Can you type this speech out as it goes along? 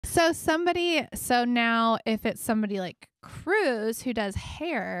So now if it's somebody like Cruz who does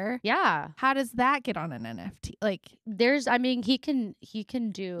hair, Yeah. how does that get on an NFT? Like He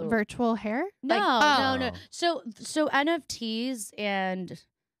can do virtual hair? No, Like, no. So NFTs and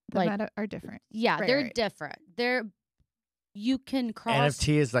the meta are different. Yeah, Right, they're right. different. You can cross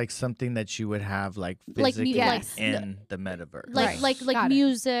NFT is like something that you would have like Like, physically yes. in the metaverse. like Got it.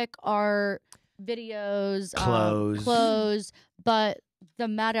 music, art, videos, Clothes. clothes, but the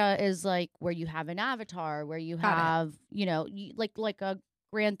meta is like where you have an avatar, where you Got it. have, like a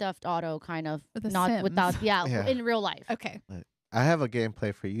Grand Theft Auto kind of, With The not Sims. without, Yeah. in real life. Okay. I have a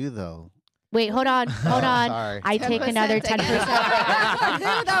gameplay for you though. Wait, hold on. Sorry. I take 10% another take 10%. it.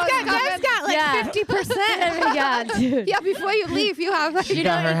 Deb's got like Yeah. 50%. Yeah, dude. Yeah, before you leave, you have like, She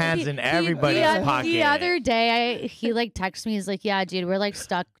got her hands in everybody's pocket. The other day, he like texted me. He's like, "Yeah, dude, we're like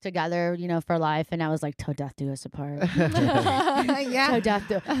stuck together, for life." And I was like, "Till death do us apart." yeah. Till death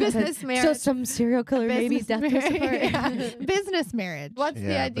do. Business marriage. So some serial killer, maybe Business death do us apart. marriage. Yeah. Business marriage. What's the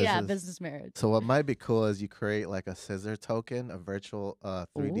Yeah, idea? Yeah, Business- business marriage. So what might be cool is you create like a scissor token, a virtual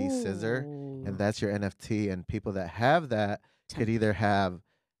 3D scissor, and that's your NFT. And people that have that could either have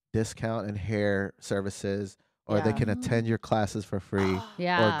discount in hair services, or they Yeah. can attend your classes for free,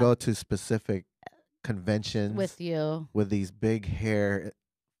 Yeah, or go to specific conventions with you. with these big hair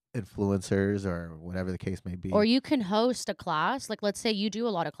influencers or whatever the case may be. Or you can host a class. Like, let's say you do a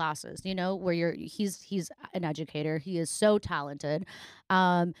lot of classes, where he's an educator. He is so talented.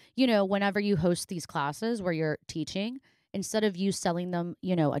 Whenever you host these classes where you're teaching, instead of you selling them,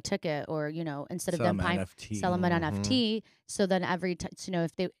 a ticket, or, instead of Sell them them buying, NFT. sell them an Mhm. NFT. So then every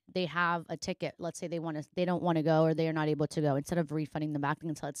if they have a ticket, let's say they don't want to go, or they are not able to go, instead of refunding them back, they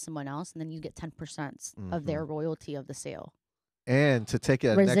can sell it to someone else, and then you get 10% of their royalty of the sale. And to take it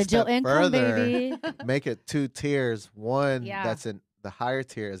a next Residual step income, further, baby. make it 2 tiers. One Yeah. that's in the higher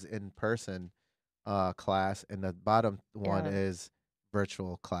tier is in person class, and the bottom one Yeah. is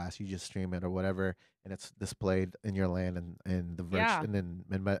virtual class. You just stream it or whatever, and it's displayed in your land and the Yeah. and then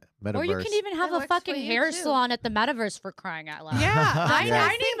metaverse. Or you can even have That a works for fucking you, hair too. salon at the metaverse, for crying out loud. Yeah. I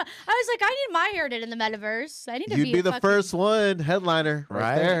was like, I need my hair did in the metaverse. I need to You'd be a the fucking- first one headliner right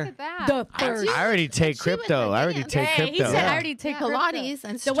Right? there. Look at that. The I, first. I already take She went crypto. with I already Indian. take Hey, crypto. he said, Yeah. I already take Yeah, crypto. Pilates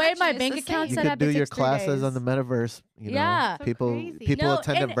and The way my stretching is bank the account You same. set could up, do it your takes 3 classes on the days. metaverse. Yeah. So people crazy. people No,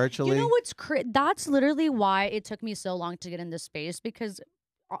 attend it and virtually. You know what's that's literally why it took me so long to get in this space, because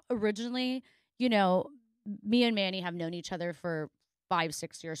originally, me and Manny have known each other for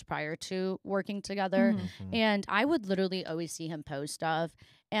 5-6 years prior to working together. Mhm. And I would literally always see him post stuff.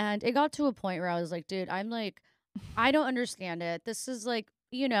 And it got to a point where I was like, dude, I don't understand it. This is like,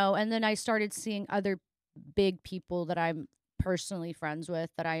 and then I started seeing other big people that I'm personally friends with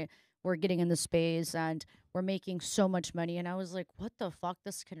that were getting in the space and were making so much money. And I was like, what the fuck?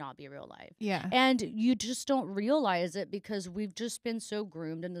 This cannot be real life. Yeah. And you just don't realize it because we've just been so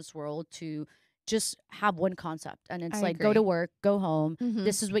groomed in this world to just have one concept. And it's I like, go to agree. work, go home. Mhm.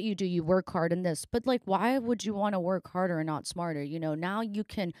 This is what you do. You work hard in this. But like, why would you want to work harder and not smarter? Now you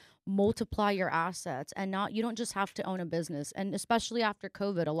can multiply your assets, and you don't just have to own a business. And especially after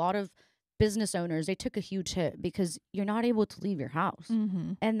COVID, a lot of business owners, they took a huge hit because you're not able to leave your house.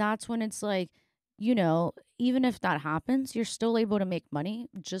 Mhm. And that's when it's like, even if that happens, you're still able to make money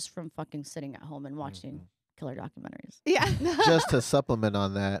just from fucking sitting at home and watching killer documentaries. Yeah. Just to supplement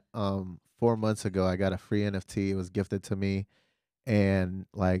on that, 4 months ago, I got a free NFT. It was gifted to me. And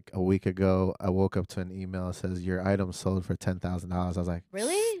like a week ago, I woke up to an email that says your item sold for $10,000. I was like,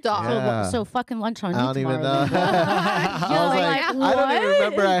 Really? Stop. Yeah. So fucking lunch on I you don't even tomorrow. know. then. I Yo, was like, I don't even what?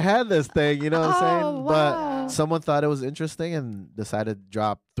 remember I had this thing. You know what I'm saying? Oh, wow. But someone thought it was interesting and decided to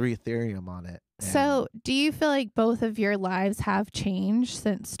drop 3 Ethereum on it. So, do you feel like both of your lives have changed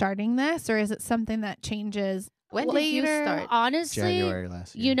since starting this, or is it something that changes When did later? you start? Honestly, January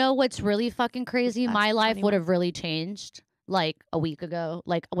last year. you know what's really fucking crazy? That's My life 21. would have really changed like a week ago.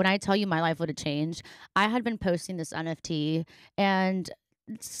 Like when I tell you my life would have changed, I had been posting this NFT, and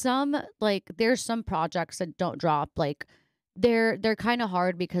there's some projects that don't drop. Like they're kind of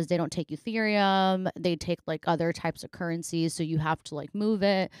hard because they don't take Ethereum. They take like other types of currencies, so you have to like move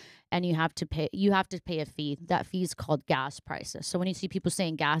it, and you have to pay a fee. That fee is called gas prices. So when you see people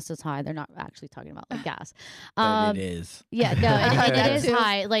saying gas is high, they're not actually talking about like gas. But it is. Yeah, no, and That it is too.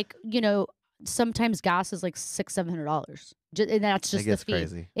 high. Like, sometimes gas is like $600-700. And that's just it gets the fee.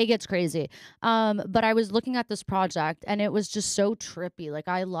 crazy. It gets crazy. But I was looking at this project, and it was just so trippy. Like,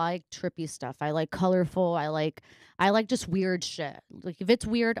 I like trippy stuff. I like colorful. I like just weird shit. Like, if it's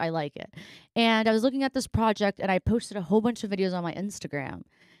weird, I like it. And I was looking at this project, and I posted a whole bunch of videos on my Instagram.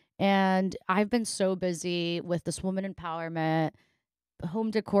 And I've been so busy with this woman empowerment,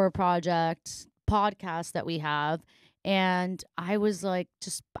 home decor project podcast that we have. And I was like,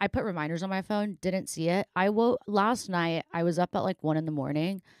 I put reminders on my phone, didn't see it. Last night, I was up at like 1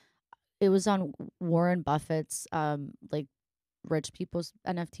 a.m. It was on Warren Buffett's, like rich people's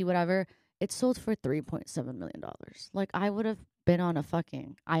NFT, whatever. It sold for $3.7 million. Like I would have been on a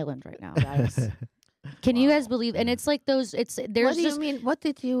fucking island right now, guys. Can you guys believe? And it's like there's what do you mean? What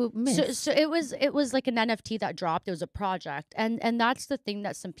did you miss? So it was like an NFT that dropped. It was a project, and that's the thing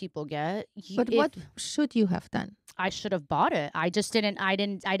that some people get. But what should you have done? I should have bought it. I just didn't. I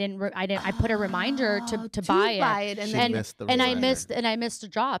put a reminder to buy it, and I missed a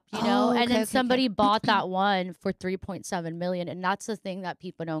drop. You know, and then somebody bought that one for $3.7 million, and that's the thing that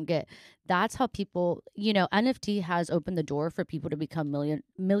people don't get. That's how people, you know, NFT has opened the door for people to become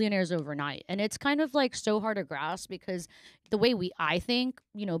millionaires overnight, and it's kind of like so hard to grasp because the way I think,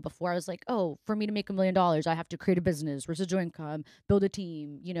 you know, before I was like, oh, for me to make $1 million, I have to create a business, residual income, build a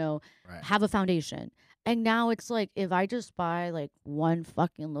team, you know, have a foundation. And now it's like, if I just buy like one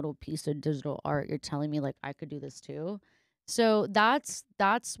fucking little piece of digital art, you're telling me like I could do this too. So that's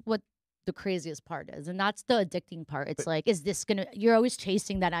what the craziest part is. And that's the addicting part. It's like, is this you're always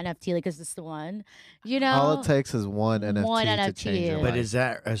chasing that NFT. Like, is this the one? You know? All it takes is one NFT to change your life. But is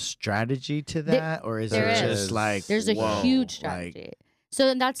that a strategy to that? Or is it just like, there's a huge strategy. Like,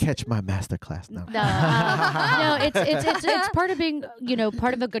 so that's catch my masterclass now. No, it's part of being, you know,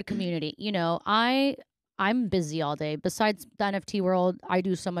 part of a good community. You know, I'm busy all day. Besides the NFT world, I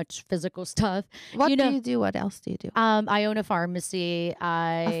do so much physical stuff. What do you do? What else do you do? I own a pharmacy.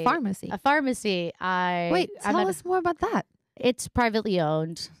 A pharmacy. Wait, tell us more about that. It's privately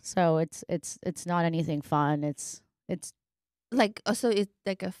owned, so it's not anything fun. It's like, so it's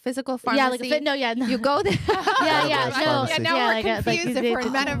like a physical pharmacy. Yeah, no. You go there. We're confused if we're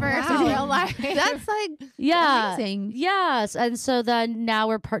metaverse or real life. That's like amazing. Yes, and so then now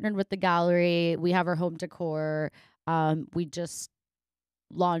we're partnered with the gallery. We have our home decor. We just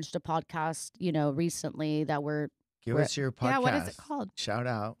launched a podcast, you know, recently that Give us your podcast. Yeah, what is it called? Shout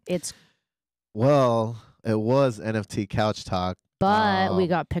out. It was NFT Couch Talk. But we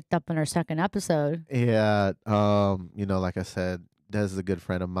got picked up in our second episode. Yeah. You know, like I said, Dez is a good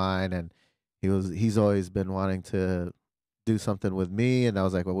friend of mine, and he's always been wanting to do something with me. And I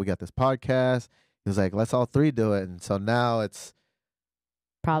was like, well, we got this podcast. He was like, let's all three do it. And so now it's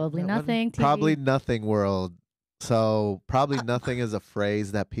probably nothing. Probably nothing world. So probably nothing is a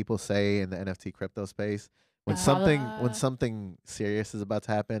phrase that people say in the NFT crypto space. When something serious is about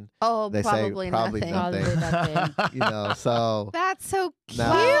to happen, they probably say probably nothing. You know, so that's so cute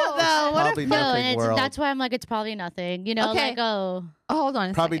though. What a and that's why I'm like, it's probably nothing. You know, like hold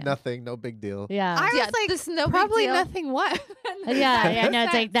on, probably nothing, no big deal. Yeah, I was like, this no probably big deal. Nothing. What? No,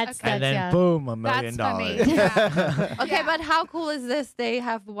 it's like that's and then boom, $1 million. Okay, but how cool is this? They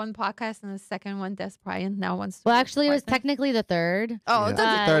have one podcast and the second one, Dez Bryant now wants. Well, actually, it was technically the third. Oh, it's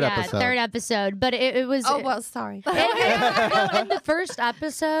the third episode. Third episode, but it was. Oh well, sorry. In the first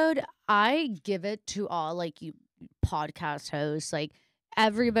episode, I give it to all like you podcast hosts, like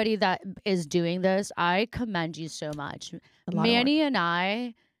everybody that is doing this. I commend you so much. Manny and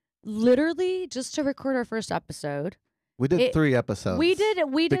I, literally, just to record our first episode. We did 3 episodes. We did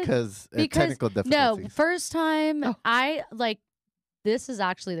because technical difficulties. No, first time I like. This is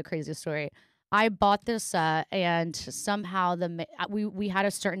actually the craziest story. I bought this set, and somehow we had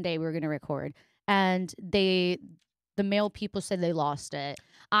a certain day we were going to record, and the mail people said they lost it.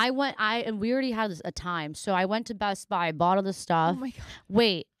 And we already had a time, so I went to Best Buy, bought all the stuff. Oh my God.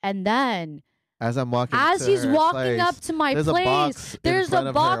 Wait, and then as I'm walking, he's walking up to my place, there's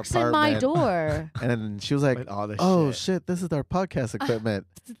a box in my door, and she was like, "Oh shit, this is our podcast equipment."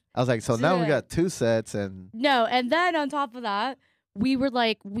 I was like, "So now we got 2 sets and no." And then on top of that, we were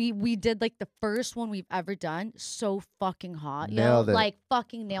like, we did like the first one we've ever done, so fucking hot, nailed it. Like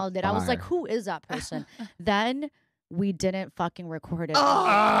fucking nailed it. I was like, who is that person? Then we didn't fucking record it. The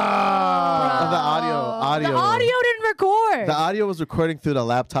audio. The audio didn't record. The audio was recording through the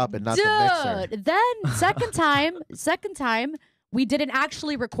laptop and not the mixer. Then second time, we didn't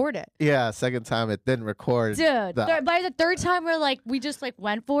actually record it. Yeah, second time it didn't record. Dude, by the third time we just like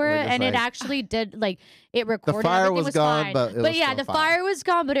went for it, and it actually did, like, it recorded. The fire Everything was gone, fine. but the fire was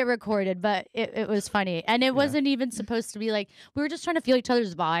gone, but it recorded. But it was funny, and it wasn't even supposed to be like, we were just trying to feel each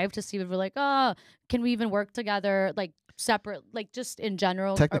other's vibe to see if we're like, oh, can we even work together, like separate, like just in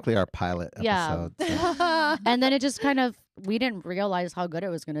general. Technically, our pilot episode. Yeah. So. And then it just kind of, we didn't realize how good it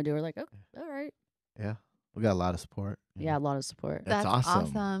was gonna do. We're like, oh, all right. Yeah. We got a lot of support. Yeah, a lot of support. That's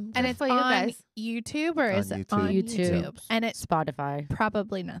awesome. And it's for you on guys. YouTube, or is it YouTube. on YouTube? And it's Spotify.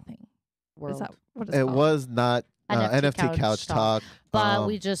 probably nothing. World. What is it called? was not NFT Couch Talk. But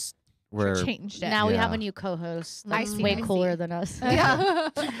we just we're changed it. now we have Yeah. a new co-host I that's see, way I cooler see. than us. Yeah.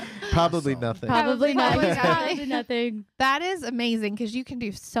 probably Awesome. nothing. Probably Probably nothing. nothing. Probably nothing. That is amazing because you can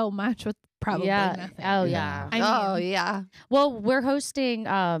do so much with probably Yeah. nothing. Oh Yeah. yeah. I Oh mean, yeah. Well, we're hosting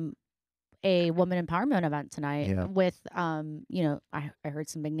a woman empowerment event tonight Yeah. with I heard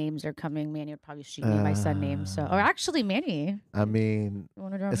some big names are coming. Manny would probably shoot me if I said names. So or actually Manny. I mean, You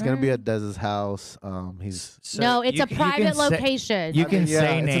wanna drop it's gonna be her? at Dez's house. He's So No, it's you a can- you can private say- location. You I can mean, yeah, say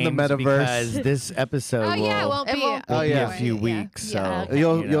it's in names the metaverse. because this episode Oh yeah, will, won't It be. won't be be a yeah. few Yeah. weeks. Yeah. So Okay.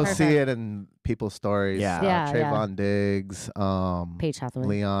 you'll you know. see it in people's stories. Yeah. Yeah, Trayvon Diggs, Paige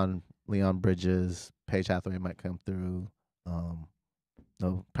Hathaway. Leon Bridges, Paige Hathaway might come through.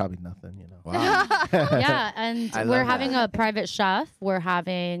 No, probably nothing. Wow. Yeah, and I we're love having that. a private chef. We're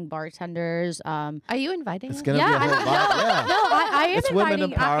having bartenders. Are you inviting It's us? gonna Yeah, be a I whole know. lot. Yeah. No, I am It's women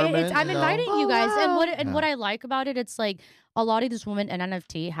inviting. empowerment, I'm you know? inviting you Oh, guys, and wow. what I like about it, it's like a lot of these women in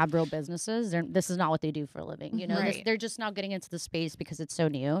NFT have real businesses. This is not what they do for a living. You know, Right. they're just now getting into the space because it's so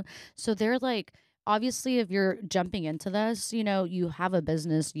new. So they're like, obviously, if you're jumping into this, you have a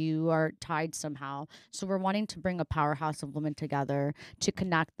business, you are tied somehow. So we're wanting to bring a powerhouse of women together to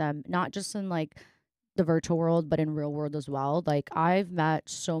connect them, not just in like the virtual world, but in real world as well. Like I've met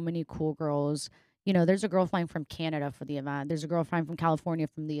so many cool girls. There's a girl flying from Canada for the event. There's a girl flying from California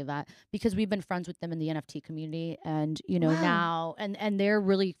from the event because we've been friends with them in the NFT community. And, Wow. now, and they're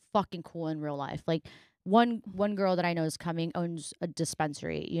really fucking cool in real life. Like one girl that I know is coming owns a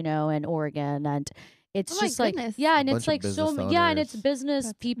dispensary, in Oregon. And it's Oh my just like, goodness. yeah. A And it's bunch of like, so, business yeah. And it's owners. business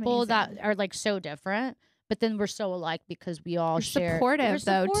That's people that amazing. are like so different, but then we're so alike because we all You're share. supportive we're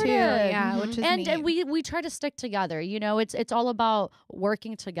though too. supportive. Yeah, Mhm. which is And neat. we try to stick together. It's all about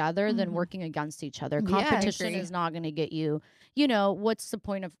working together than Mhm. working against each other. Yeah, I Competition agree. is not going to get you. What's the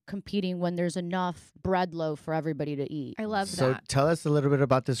point of competing when there's enough bread loaf for everybody to eat? I love So that. tell us a little bit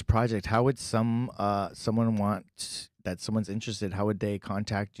about this project. How would someone want that someone's interested? How would they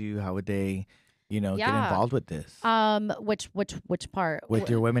contact you? How would they, get Yeah. involved with this? Which part? With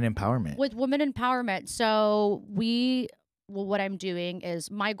your women empowerment. With women empowerment. So what I'm doing is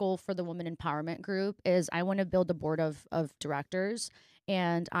my goal for the women empowerment group is I want to build a board of directors,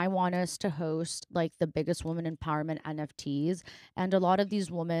 and I want us to host like the biggest women empowerment NFTs. And a lot of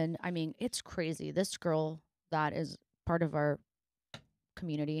these women, I mean, it's crazy. This girl that is part of our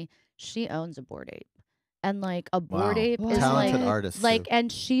community, she owns a Bored Ape. And like a Bored Wow. Ape is Talented like artist. like too.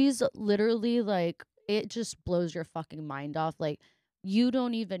 and she's literally like, it just blows your fucking mind off. Like you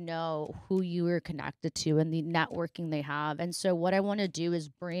don't even know who you are connected to and the networking they have. And so what I want to do is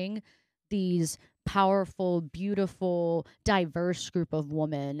bring these powerful, beautiful, diverse group of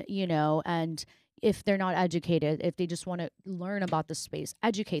women, and if they're not educated, if they just want to learn about the space,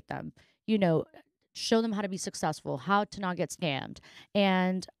 educate them, show them how to be successful, how to not get scammed,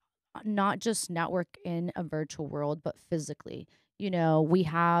 and not just network in a virtual world, but physically.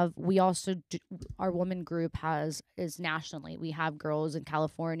 We also our woman group is nationally. We have girls in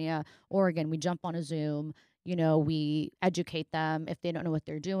California, Oregon. We jump on a Zoom. We educate them. If they don't know what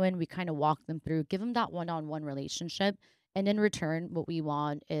they're doing, we kind of walk them through, give them that one-on-one relationship. And in return, what we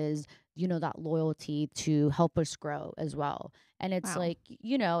want is, that loyalty to help us grow as well. And it's Wow. like,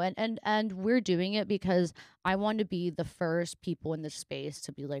 and we're doing it because I want to be the first people in this space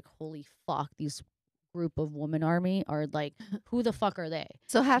to be like, holy fuck, these group of woman army are like, who the fuck are they?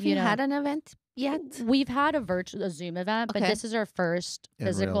 So have you know. had an event yet? We've had a Zoom event, but Okay. this is our first In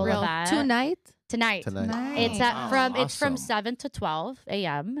physical real event. Tonight? Tonight. Tonight. It's Nice. at it's from Awesome. 7 to 12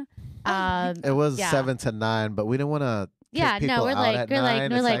 a.m. It was yeah. 7 to 9, but we didn't want to. Yeah, no, we're like, we're let's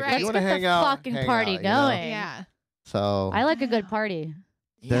you get wanna the hang out, fucking hang party out, you know? going. Yeah. So I like a good party.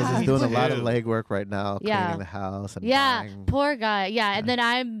 Dez is me doing a lot of too. legwork right now, Yeah. cleaning the house and Yeah, buying. poor guy. Yeah, and then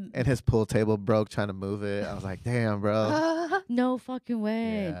I'm And his pool table broke trying to move it. I was like, damn, bro. no fucking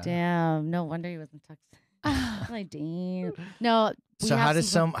way. Yeah. Damn, no wonder he wasn't texting. Like, damn. No. we So have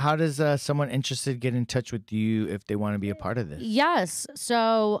how does someone interested get in touch with you if they want to be a part of this? Yes.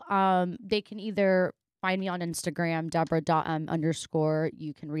 So they can either find me on Instagram, Deborah.m_.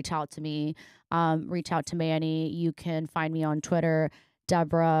 You can reach out to me, reach out to Manny. You can find me on Twitter,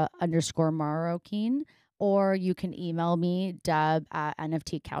 Deborah_Marroquin, or you can email me,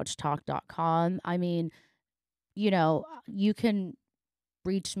 deb@nftcouchtalk.com. I mean, you can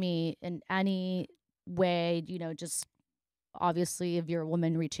reach me in any way, just obviously if you're a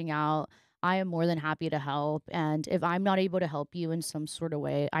woman reaching out, I am more than happy to help. And if I'm not able to help you in some sort of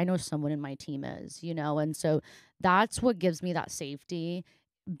way, I know someone in my team is, and so that's what gives me that safety.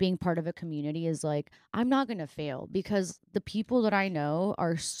 Being part of a community is like, I'm not going to fail because the people that I know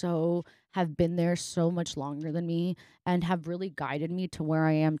are so have been there so much longer than me and have really guided me to where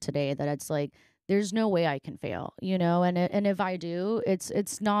I am today, that it's like there's no way I can fail, you know? And if I do,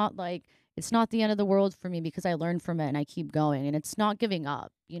 it's not like it's not the end of the world for me, because I learned from it and I keep going, and it's not giving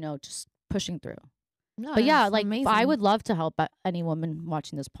up, you know, just pushing through. No, But yeah, that's like amazing. I would love to help any woman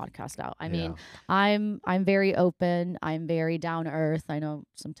watching this podcast out. I mean, I'm very open. I'm very down to earth. I know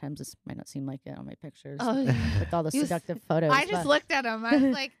sometimes this might not seem like it on my pictures with all the seductive photos. I just looked at him. I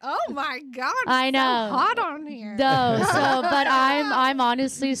was like, "Oh my god, I know, so hot on here." No, but I'm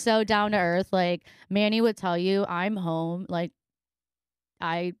honestly so down to earth. Like Manny would tell you, I'm home. Like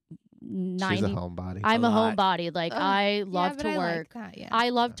She's a homebody. I'm a homebody. Like I love to work. Like that, yeah. I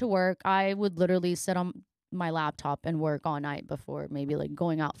love to work. I would literally sit on my laptop and work all night before maybe like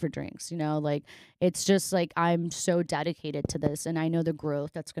going out for drinks, you know? Like it's just like I'm so dedicated to this, and I know the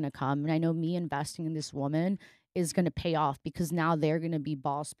growth that's going to come, and I know me investing in this woman is going to pay off, because now they're going to be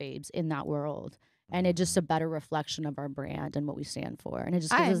boss babes in that world. And it's just a better reflection of our brand and what we stand for. And it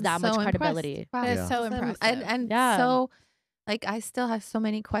just gives us that much credibility. Wow. That is so impressive. And so like I still have so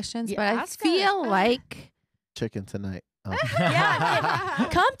many questions, but I ask feel like Chicken tonight. Oh.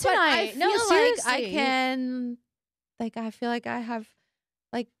 Come tonight. No, seriously. Like I can, like I feel like I have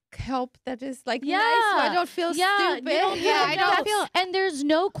like help that is like nice, so I don't feel stupid. I don't feel. And there's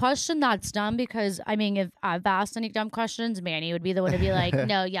no question that's dumb, because I mean, if I've asked any dumb questions, Manny would be the one to be like,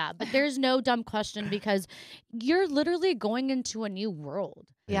 no, but there's no dumb question, because you're literally going into a new world.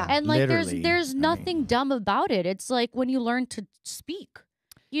 Yeah. And like Literally, there's nothing dumb about it. It's like when you learn to speak.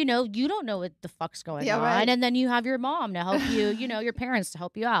 You know, you don't know what the fuck's going on. Right. And then you have your mom to help you, you know, your parents to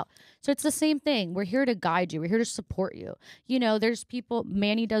help you out. So it's the same thing. We're here to guide you. We're here to support you. You know, there's people,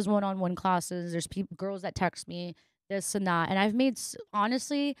 Manny does one-on-one classes. There's girls that text me this and that. And I've made,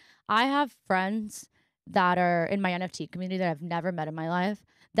 honestly, I have friends that are in my NFT community that I've never met in my life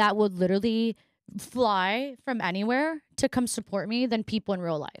that would literally fly from anywhere to come support me than people in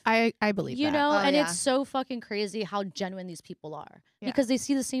real life. I believe you that. know, and it's so fucking crazy how genuine these people are, because they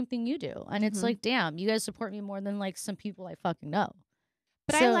see the same thing you do, and it's like, damn, you guys support me more than like some people I fucking know.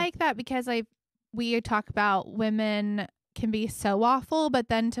 But I like that, because we talk about women can be so awful, but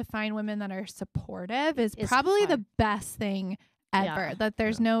then to find women that are supportive is probably the best thing ever. That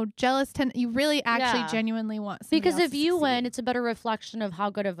there's no jealous you really actually genuinely want somebody because else if to you succeed. win, it's a better reflection of how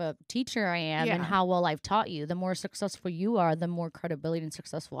good of a teacher I am and how well I've taught you. The more successful you are, the more credibility and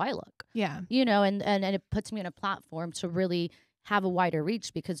successful I look. Yeah. You know, and it puts me on a platform to really have a wider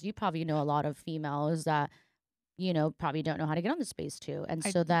reach, because you probably know a lot of females that, you know, probably don't know how to get on the space too. And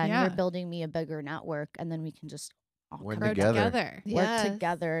so then you're building me a bigger network, and then we can just Work grow together. Work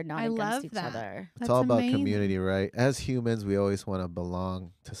together, not I against love each that. other. It's all about community, right? As humans, we always want to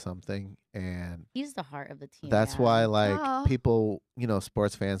belong to something, and He's the heart of the team. that's man. why, like, people, you know,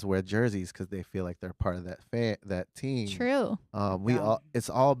 sports fans wear jerseys because they feel like they're part of that team. True. It's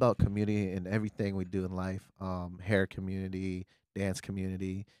all about community in everything we do in life. Hair community, dance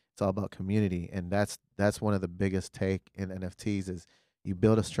community. It's all about community, and that's one of the biggest take in NFTs is you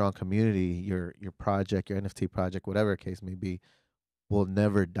build a strong community. Your project, your NFT project, whatever the case may be, will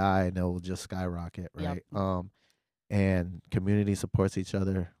never die, and it will just skyrocket, right? And community supports each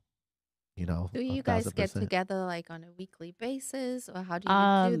other. You know, do you guys get 1000%. together like on a weekly basis, or how do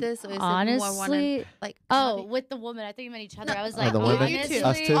you do this? Or is honestly, it more like with the woman? I think you meant each other. I was like, the women? honestly,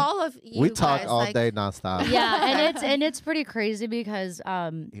 Us too? all of you We guys, talk all like, day nonstop. yeah, and it's pretty crazy because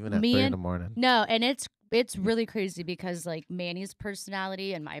Even at me 3 in and the morning. no, and it's really crazy because like Manny's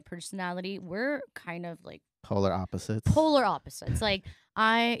personality and my personality, we're kind of like Polar opposites. Like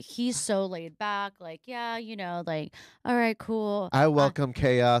he's so laid back, like, yeah, you know, like, all right, cool. I welcome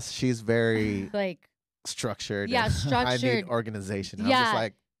chaos. She's very like structured. Yeah, and structured. I need organization. I'm Yeah. just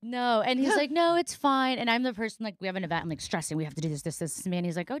like, no, and he's like, no, it's fine. And I'm the person, like, we have an event, I'm like stressing, we have to do this. Man,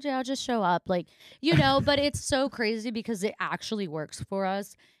 he's like, oh, Jay, I'll just show up, like, you know. But it's so crazy because it actually works for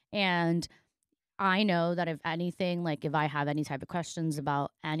us. And I know that if anything, like if I have any type of questions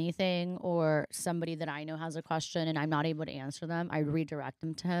about anything, or somebody that I know has a question and I'm not able to answer them, I redirect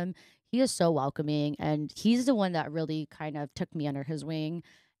them to him. He is so welcoming, and he's the one that really kind of took me under his wing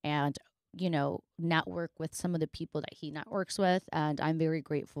and, you know, network with some of the people that he networks with. And I'm very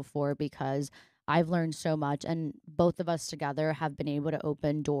grateful for, because I've learned so much, and both of us together have been able to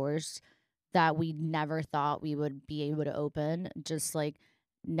open doors that we never thought we would be able to open. Just like,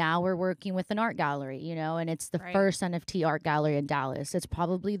 now we're working with an art gallery, you know, and it's the first NFT art gallery in Dallas. It's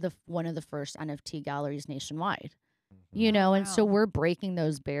probably one of the first NFT galleries nationwide, you know, and so we're breaking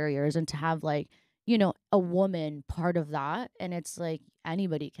those barriers, and to have, like, you know, a woman part of that. And it's like,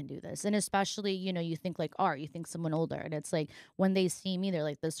 anybody can do this. And especially, you know, you think like art, you think someone older, and it's like when they see me, they're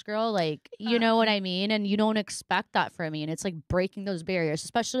like, this girl, like, you know what I mean? And you don't expect that from me. And it's like breaking those barriers,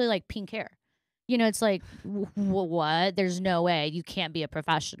 especially like pink hair. You know, it's like, what? There's no way. You can't be a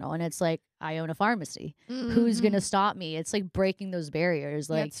professional. And it's like, I own a pharmacy. Who's going to stop me? It's like breaking those barriers.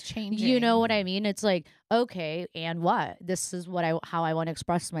 Like, it's changing. You know what I mean? It's like, okay, and what? This is how I want to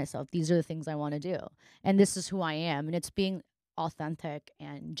express myself. These are the things I want to do. And this is who I am. And it's being authentic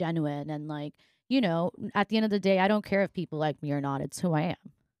and genuine. And like, you know, at the end of the day, I don't care if people like me or not. It's who I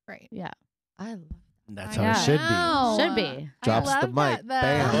am. Right. Yeah. I love That's how it should be. Should be. Drops the mic.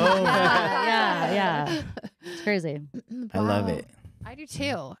 Bam. Oh. Yeah. It's crazy. I love it. I do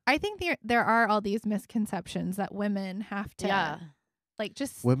too. I think there are all these misconceptions that women have to like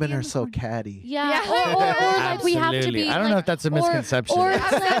just women are so catty. Yeah. Or like we have to be. I don't like, know if that's a misconception. Or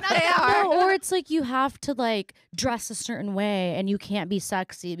it's like, or it's like you have to like dress a certain way and you can't be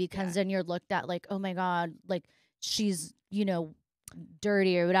sexy because then you're looked at like, oh my God, like she's, you know,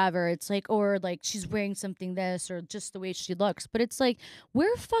 dirty or whatever. It's like, or like she's wearing something this or just the way she looks. But it's like,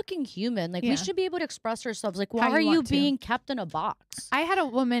 we're fucking human. Like we should be able to express ourselves. Like, why are you being kept in a box? I had a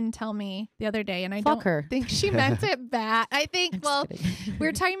woman tell me the other day, and I Fuck her. think she meant it bad. I think, well, kidding. we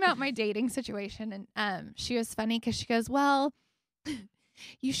were talking about my dating situation, and she was funny because she goes, well,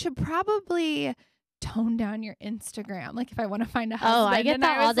 you should probably tone down your Instagram. Like if I want to find a husband. Oh, I get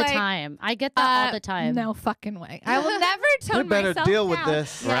that all the like, time. I get that all the time. No fucking way. I will never tone We better myself deal down. with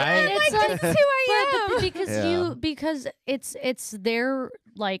this, Right? I'm like, this is who I am. But because it's their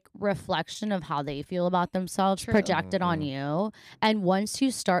like reflection of how they feel about themselves projected on you. And once you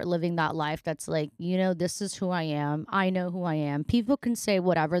start living that life that's like, you know, this is who I am. I know who I am. People can say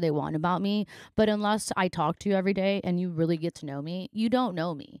whatever they want about me, but unless I talk to you every day and you really get to know me, you don't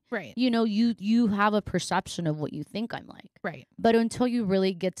know me. Right. You know, you have a perception of what you think I'm like. Right. But until you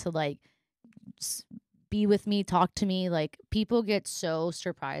really get to like be with me, talk to me, like people get so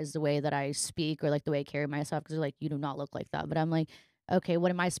surprised the way that I speak or like the way I carry myself because they're like, you do not look like that. But I'm like, okay,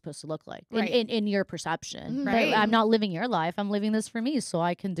 what am I supposed to look like in your perception? Right. But I'm not living your life. I'm living this for me so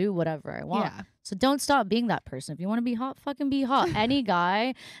I can do whatever I want. Yeah. So don't stop being that person. If you want to be hot, fucking be hot. Any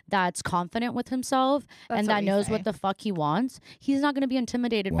guy that's confident with himself and that knows what the fuck he wants, he's not going to be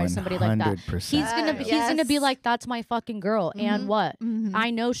intimidated by somebody like that. 100%. He's gonna be like, that's my fucking girl. And what? Mm-hmm.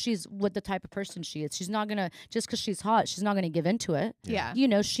 I know she's what the type of person she is. She's not gonna, just because she's hot, she's not gonna give into it. Yeah. You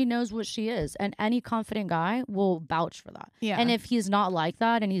know, she knows what she is. And any confident guy will vouch for that. Yeah. And if he's not like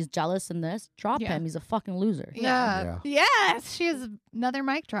that and he's jealous in this, drop him. He's a fucking loser. Yeah. Yes. She is another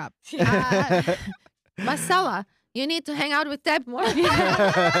mic drop. Marcella, you need to hang out with Deb more. I knew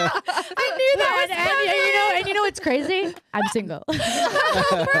that was And you know what's crazy? I'm single.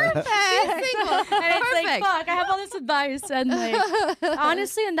 perfect. Single. And it's like, Perfect. fuck, I have all this advice. And like,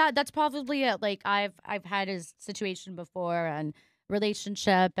 honestly, and that's probably it. Like I've had a situation before and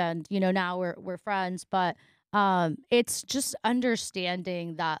relationship and, you know, now we're friends, but it's just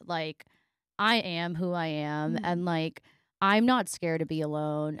understanding that like I am who I am and like I'm not scared to be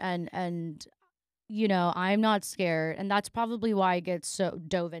alone and you know, I'm not scared. And that's probably why I get so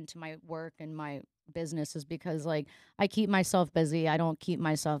dove into my work and my business is because like I keep myself busy. I don't keep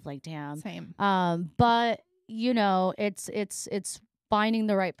myself like, damn. Same. But you know, it's finding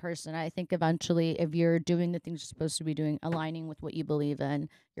the right person. I think eventually if you're doing the things you're supposed to be doing, aligning with what you believe in,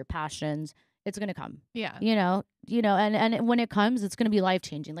 your passions, it's going to come. Yeah. You know, and when it comes, it's going to be life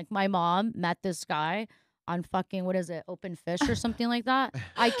changing. Like my mom met this guy on fucking, what is it, Open Fish or something like that.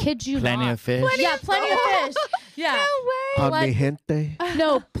 I kid you Plenty not. of fish. Plenty of fish. Yeah. No way. On mi gente.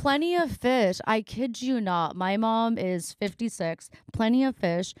 No, Plenty of Fish. I kid you not. My mom is 56. Plenty of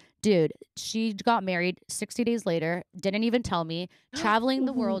Fish. Dude, she got married 60 days later. Didn't even tell me. Traveling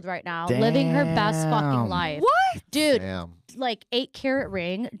the world right now. Living her best fucking Damn. life. What? Dude, Damn. like 8-carat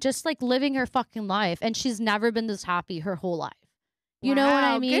ring. Just like living her fucking life. And she's never been this happy her whole life. You know what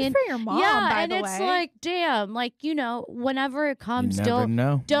I Wow, mean? Good for your mom, yeah, by and the it's way. like, damn, like, you know, whenever it comes, You never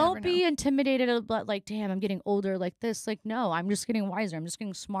know. don't Never be know. intimidated about like, damn, I'm getting older like this. Like, no, I'm just getting wiser. I'm just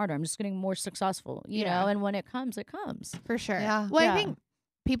getting smarter. I'm just getting more successful, you know? And when it comes, it comes. For sure. Yeah. Well, Yeah. I think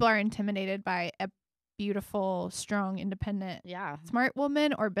people are intimidated by a beautiful, strong, independent, Yeah. smart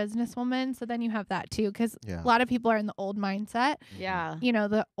woman or businesswoman. So then you have that too, because Yeah. a lot of people are in the old mindset. Yeah. You know,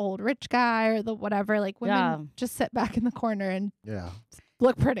 the old rich guy or the whatever. Like women Yeah. just sit back in the corner and Yeah.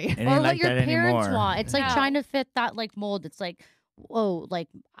 look pretty. It ain't Or what like your that parents anymore. want. It's like No. trying to fit that like mold. It's like, oh, like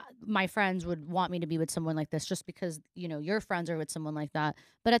my friends would want me to be with someone like this just because, you know, your friends are with someone like that.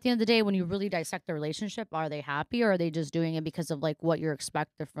 But at the end of the day, when you really dissect the relationship, are they happy or are they just doing it because of like what you're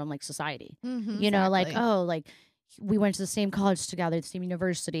expected from like society? Mm-hmm. You know, like, Exactly. oh, like we went to the same college together, the same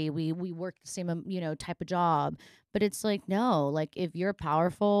university. We worked the same, type of job. But it's like, no, like if you're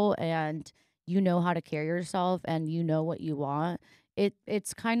powerful and you know how to carry yourself and you know what you want,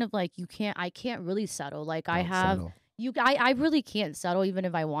 it's kind of like I can't really settle. Like I really can't settle even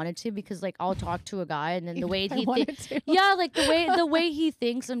if I wanted to, because like I'll talk to a guy and then the way he thinks, like the way he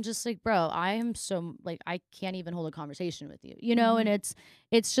thinks, I'm just like, bro, I am so like I can't even hold a conversation with you, and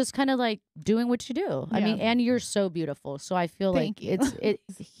it's just kind of like doing what you do. I mean, and you're so beautiful, so I feel like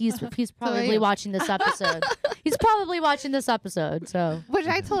he's probably watching this episode. He's probably watching this episode. So which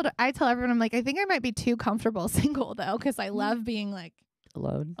I tell everyone, I'm like, I think I might be too comfortable single though, because I love being like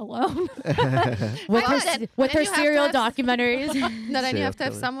alone with her serial documentaries. No, then you have to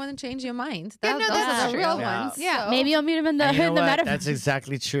have someone to change your mind. Those are the real ones. Yeah, maybe I'll meet him in the metaverse. That's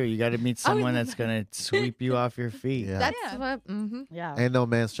exactly true. You got to meet someone that's gonna sweep you off your feet. Yeah. That's what. Yeah, ain't no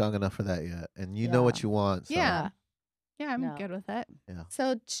man strong enough for that yet, and you know what you want. So. Yeah, I'm good with it. Yeah.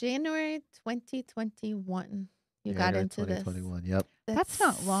 So January 2021. You got into this. 2021. Yep. That's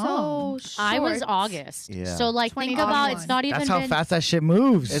not long. So I was August. Yeah. So like think about it's not even. That's how fast that shit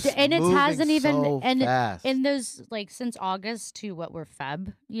moves. And it hasn't even so fast. in those like since August to what we're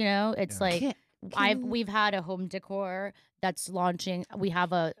Feb. It's like we've had a home decor that's launching. We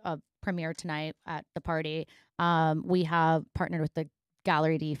have a premiere tonight at the party. We have partnered with the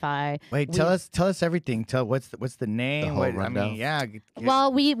Gallery DeFi. Wait, tell us everything. What's the name? I mean,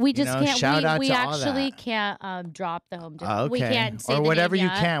 well, we just can't. Shout out we to all actually that. can't drop the home decor. Okay. We can't say or the whatever name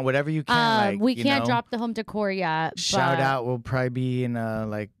you yet. can. Whatever you can. We can't drop the home decor yet. Shout out will probably be in 3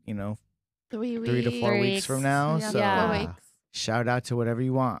 to 4 weeks from now. Yeah, So 4 weeks. shout out to whatever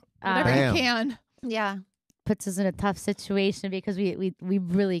you want. Whatever you can. Yeah. Puts us in a tough situation because we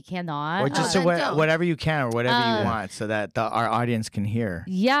really cannot. Or just whatever you can or whatever you want, so that our audience can hear.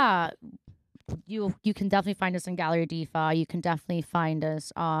 Yeah. You can definitely find us on Gallery DeFi. You can definitely find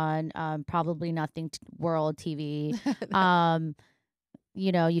us on Probably Nothing World TV.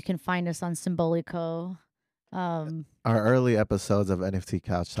 You can find us on Symbolico. Our early episodes of NFT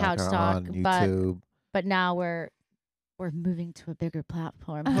Couch Talk are on YouTube. But now we're moving to a bigger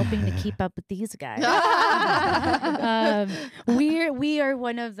platform, hoping to keep up with these guys. We are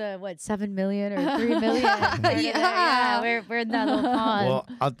one of the 7 million or 3 million. We're in that little pond. Well,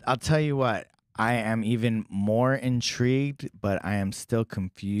 I'll tell you what. I am even more intrigued, but I am still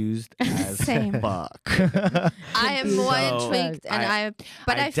confused as fuck. I am more intrigued, and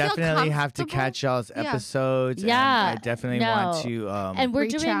I feel definitely have to catch y'all's episodes. Yeah, and I definitely want to. And we're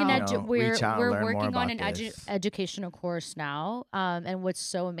doing we're working on an educational course now. And what's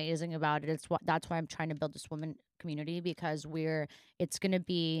so amazing about it, that's why I'm trying to build this woman community, because it's going to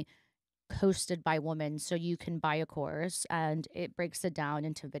be hosted by women, so you can buy a course and it breaks it down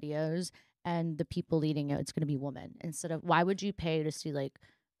into videos. And the people leading it's going to be women, instead of why would you pay to see like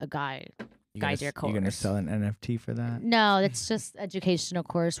a guy guide your course? You're going to sell an NFT for that? No, it's just educational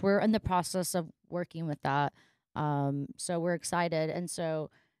course. We're in the process of working with that. So we're excited. And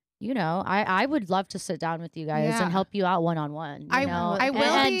so, I would love to sit down with you guys and help you out one-on-one. I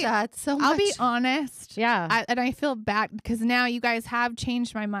will be that so much. I'll be honest. Yeah. And I feel bad because now you guys have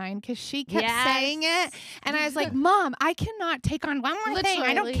changed my mind, because she kept saying it. And I was like, Mom, I cannot take on one more thing.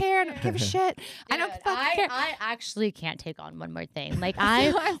 I don't care. I don't give a shit. Dude, I don't fucking care. I actually can't take on one more thing. Like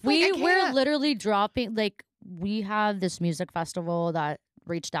we're literally dropping, like we have this music festival that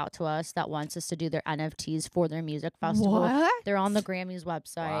reached out to us that wants us to do their NFTs for their music festival. What? They're on the Grammys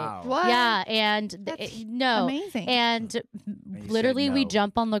website. Wow. What? Yeah, and amazing. And literally we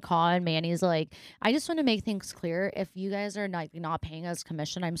jump on the call and Manny's like, I just want to make things clear. If you guys are not paying us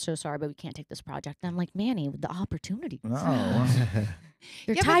commission, I'm so sorry, but we can't take this project. And I'm like, Manny, the opportunity. Oh.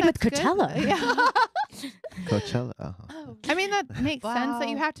 You're tied with Coachella. Coachella. I mean, that makes sense that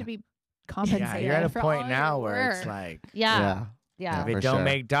you have to be compensated. Yeah, you're at a for point all now your where work. it's like, Yeah. if it don't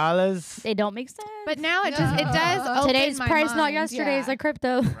make dollars, they don't make sense. But now it does open today's my price, mind. not yesterday's, like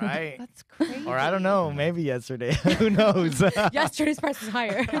crypto. right? That's crazy. Or I don't know, maybe yesterday. Who knows? Yesterday's price is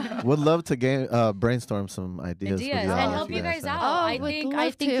higher. Would love to brainstorm some ideas with y'all, and help you guys out. I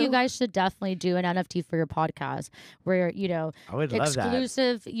think you guys should definitely do an NFT for your podcast where I would love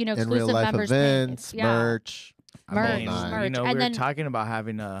exclusive, in exclusive real life members events, pay. merch. Merch. We And were then- talking about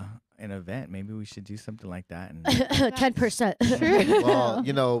having an event. Maybe we should do something like that. And 10%.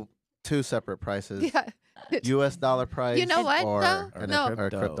 Well, 2 separate prices. Yeah. US dollar price. You know what, or though? or No.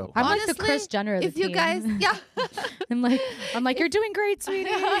 crypto. I'm like the Honestly, Chris Jenner of the if you team. guys, I'm like, you're doing great, sweetie.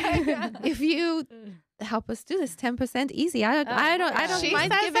 if you help us do this 10% easy. I don't she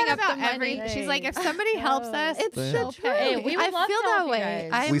mind says giving that up the about money. She's like, if somebody helps us, It's she'll so true. pay. Hey, we would I love feel to help that you way.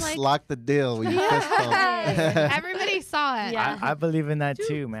 guys. I'm We like, locked the deal. We fist bump. Everybody saw it. Yeah. I believe in that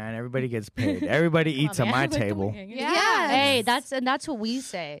too, man. Everybody gets paid. Everybody eats on my table. Yeah. Hey, that's what we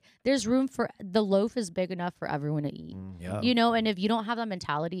say. There's room for the loaf is big enough for everyone to eat. Yeah. You know, and if you don't have that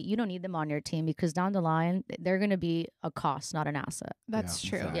mentality, you don't need them on your team because down the line they're going to be a cost, not an asset. That's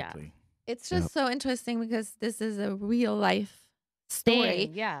true. Exactly. it's just so interesting because this is a real life story.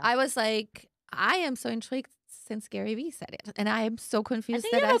 Yeah. I was like, I am so intrigued since Gary Vee said it, and I am so I confused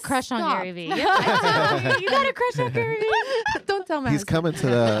think that you have I a crush on stopped. Gary Vee. Yeah, you got a crush on Gary Vee. Don't tell my He's husband. coming to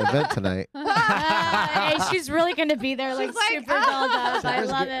the event tonight. Hey, she's really going to be there, like, She's like, super dolled up. I Where's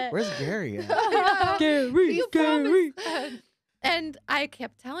love Ga- it. Where's Gary at? You promised. And I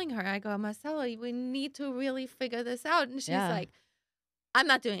kept telling her, I go, Marcella, we need to really figure this out. And she's like, I'm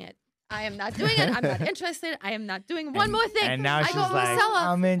not doing it. I am not doing it. I'm not interested. I am not doing one more thing. And now I she's go, like, Marcella,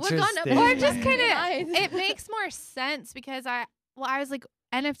 I'm we're interested. gonna Or just kind Nice. of, it makes more sense because I was like,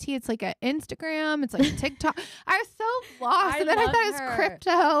 NFT, it's like an Instagram, it's like TikTok. I was so lost. And then I love thought it was her.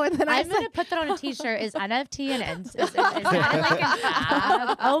 crypto. And then I I'm was gonna like, put that on a T-shirt. Is NFT is that like an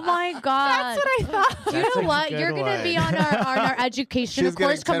app? Oh my god! that's what I thought. Do you That's know a what? good You're gonna one. be on our education She's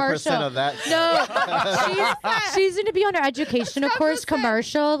course getting 10% commercial. of that. No, she's gonna be on our education course 10%.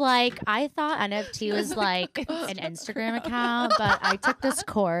 commercial. Like I thought NFT was like an Instagram account, but I took this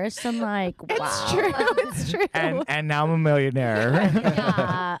course. I'm like, wow, It's true. It's true. And now I'm a millionaire.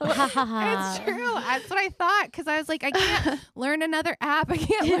 Yeah. It's true. That's what I thought because I was like, I can't learn another app. I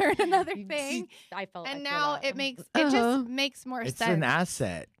can't learn another thing. I felt. And I feel now that. it makes it just makes more It's sense. an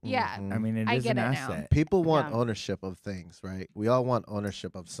asset. Yeah. I mean, it I is get an it now. asset. People want Yeah. ownership of things, right? We all want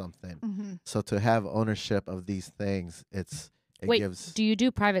ownership of something. Mhm. So to have ownership of these things, it Wait, gives. do you do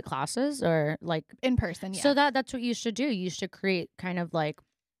private classes or like? In person, yeah. So that's what you should do. You should create kind of like,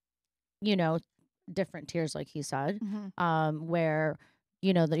 you know, different tiers, like he said, Mhm. where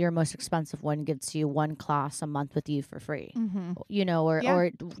you know that your most expensive one gives you one class a month with you for free. Mhm. You know, or Yeah.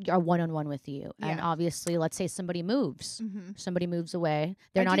 or a one-on-one with you. And Yeah. obviously, let's say somebody moves. Mhm. Somebody moves away.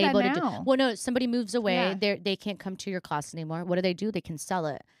 They're I not do that able to now. do. Well, no, somebody moves away. Yeah. They can't come to your class anymore. What do? They can sell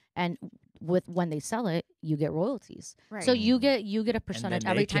it, and when they sell it, you get royalties. Right. So you get a And then percentage they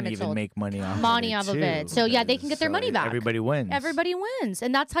every can time it's even sold. make money off Money of off it of it. too. So yeah, they can get their money back. Everybody wins. Everybody wins,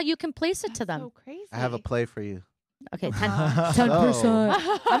 and that's how you can place it to them. So crazy. I have a play for you. Okay, 10%. 10%.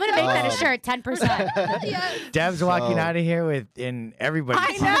 I'm gonna make that a Um, shirt. 10%. Deb's walking So- out of here with in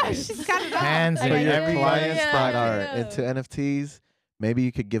everybody's I know. She's got it all. hands I in For know. your every clients yeah, that yeah. are into NFTs, maybe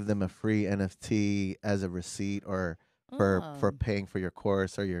you could give them a free NFT as a receipt, or for Oh. paying for your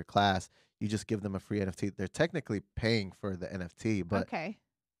course or your class. You just give them a free NFT. They're technically paying for the NFT, but Okay.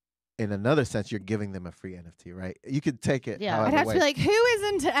 in another sense, you're giving them a free NFT, right? You could take it. Yeah. I'd however have to way. be like, who is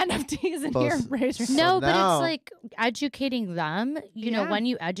into NFTs in here? Both- Raise your So No, but now- it's like educating them. You know, Yeah. when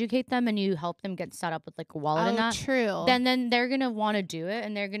you educate them and you help them get set up with like a wallet and Oh, that, true. then they're gonna want to do it,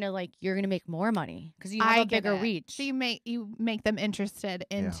 and they're gonna you're gonna make more money because you have I a get bigger it. reach. So you make them interested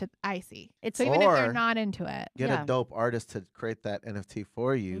into. I see. It's So even if they're Or not into it. Get Yeah. a dope artist to create that NFT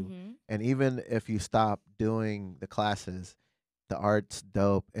for you. Mhm. And even if you stop doing the classes, the art's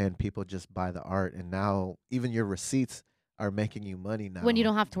dope and people just buy the art. And now even your receipts are making you money now. When you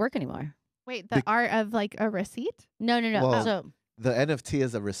don't have to work anymore. Wait, the art of like a receipt, No. Well, So The NFT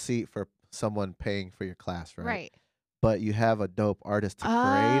is a receipt for someone paying for your class, right? right? But you have a dope artist to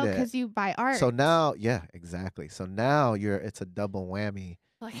Oh, create it. because you buy art. So now, yeah, exactly. So now it's a double whammy.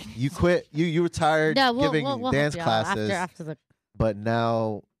 like, You quit, you retired yeah, giving we'll dance help you out classes, after the but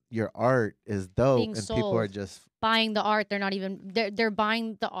now your art is dope Being and people are sold. just buying the art. They're not even they're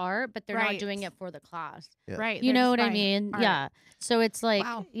buying the art, but they're not Right. doing it for the class. Yeah. right? You they're know just what I buying mean? art. Yeah. So it's like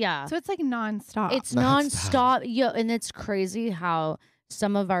Wow. yeah. So it's like nonstop. It's Nonstop. nonstop. Yeah, and it's crazy how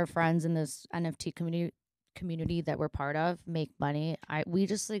some of our friends in this NFT community that we're part of make money. We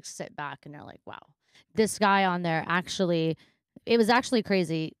just like sit back and they're like, wow, this guy on there actually, it was actually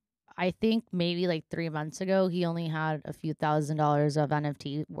crazy. I think maybe like 3 months ago, he only had a few $1,000s of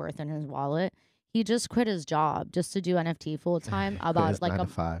NFT worth in his wallet. He just quit his job just to do NFT full time about like 9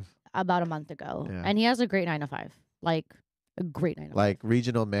 to 5. about a month ago, Yeah. and he has a great 9 to 5, like a great 9 to 5. Like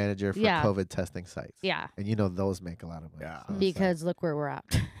regional manager for Yeah. COVID testing sites. Yeah, And you know those make a lot of money. Yeah. So it's because look where we're at.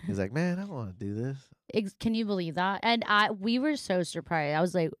 like, he's like, man, I want to do this. Can you believe that? And we were so surprised. I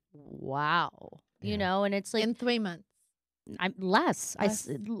was like, wow, you Yeah. know. And it's like in 3 months. I'm less. Less.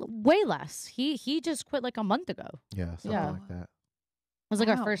 Way less. He just quit like a month ago. Yeah, something Yeah. like that. was like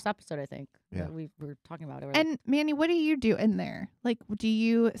our first episode, I think. Yeah. We were talking about it. And Manny, what do you do in there? Like, do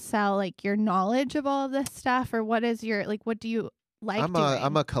you sell like your knowledge of all of this stuff, or what is your what do you like doing?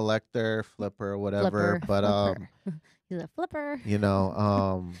 I'm a collector, flipper, whatever. But he's a flipper. you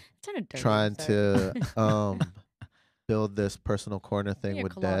know, trying to build this personal corner thing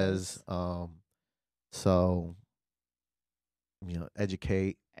with Dez. So you know,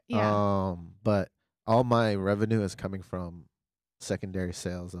 educate. Yeah. But all my revenue is coming from secondary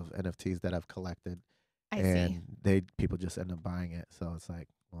sales of NFTs that I've collected. I see. People just end up buying it. So it's like,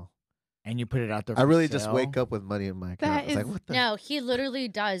 well. And you put it out there. I really just wake up with money in my account. It's like, what the? No, he literally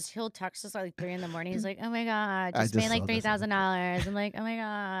does. He'll text us at like 3 a.m. He's like, "Oh my god, just made like $3,000." I'm like, "Oh my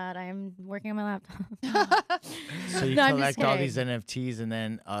god, I'm working on my laptop." So you collect all these NFTs and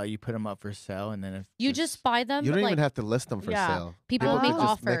then you put them up for sale, and then if you just buy them, you don't even have to list them for sale. People make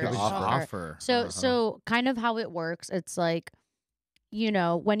just make offers. an offer. So kind of how it works, it's like, you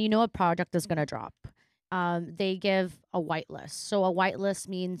know, when you know a project is gonna drop. They give a whitelist. So a whitelist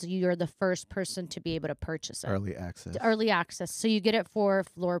means you're the first person to be able to purchase it. Early access. Early access. So you get it for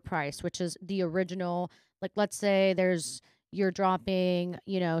floor price, which is the original. Like, let's say you're dropping,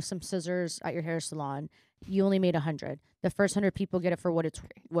 you know, some scissors at your hair salon. You only made 100. The first 100 people get it for what it's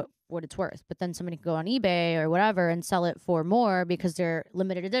worth. But then somebody can go on eBay or whatever and sell it for more because they're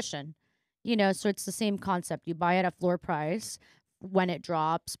limited edition. You know, so it's the same concept. You buy it at floor price when it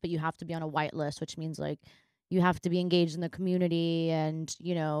drops, but you have to be on a whitelist, which means like you have to be engaged in the community and,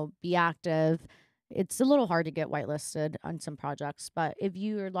 you know, be active. It's a little hard to get whitelisted on some projects, but if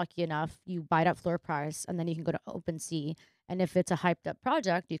you are lucky enough, you buy it at floor price and then you can go to OpenSea. And if it's a hyped up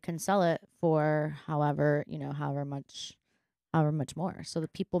project, you can sell it for however much more. So the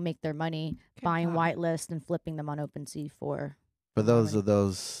people make their money buying whitelist and flipping them on OpenSea for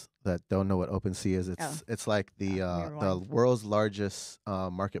those that don't know what OpenSea is, it's like the world's largest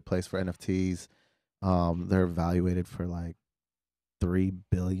marketplace for NFTs. They're evaluated for like $3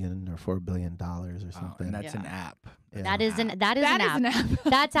 billion or $4 billion or something. And that's an app. Yeah. That is an app.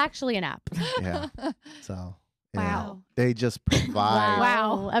 That's actually an app. Yeah. So wow. They just provide.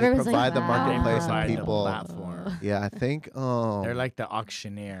 Wow. They provide the marketplace and people. Platform. Yeah, I think they're like the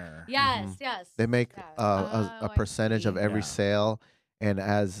auctioneer. Yes, yes. They make a percentage of every sale. And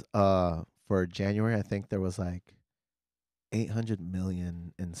as for January, I think there was like 800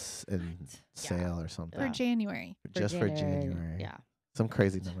 million in sale or something. For January. Just for January. Yeah. Some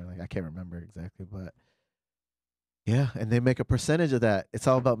crazy number. Like I can't remember exactly, but yeah. And they make a percentage of that. It's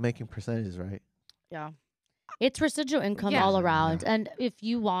all about making percentages, right? Yeah. It's residual income all around. Yeah. And if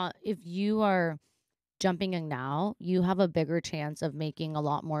you are jumping in now, you have a bigger chance of making a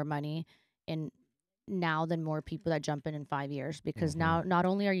lot more money now than more people that jump in 5 years, because now not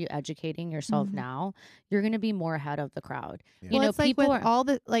only are you educating yourself now, you're going to be more ahead of the crowd. Yeah. You know, it's people like with all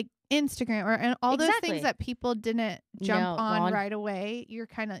the like Instagram and all those things that people didn't jump on right away. You're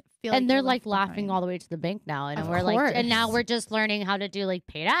kind of feeling, and they're like laughing all the way to the bank now, and we're like, and now we're just learning how to do like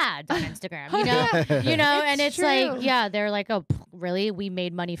paid ads on Instagram, you know, and it's like, yeah, they're like, oh, really? We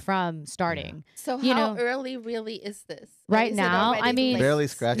made money from starting. So how early really is this? Right now, I mean, barely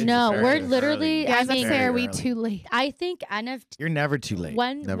scratching. No, we're literally. Guys, let's say, are we too late? I think NFT. You're never too late.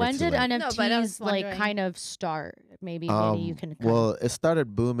 When did NFTs like kind of start? Maybe you can. Well, it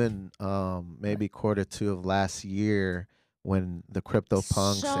started booming maybe Q2 of last year when the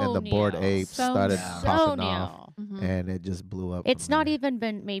CryptoPunks and the Bored Apes started popping off, and it just blew up. It's not even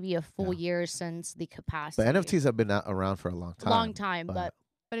been maybe a full year since the capacity. But NFTs have been around for a long time. But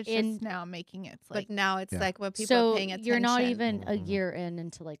it's just now making it like. But now it's like when people are paying attention. You're not even a year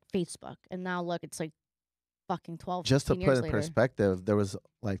into like Facebook, and now look, it's like fucking 12. Just to put in later. Perspective, there was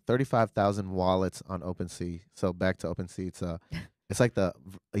like 35,000 wallets on OpenSea. So back to OpenSea, it's like the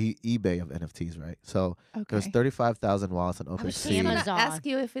eBay of NFTs, right? So there's 35,000 wallets on OpenSea. I was just gonna ask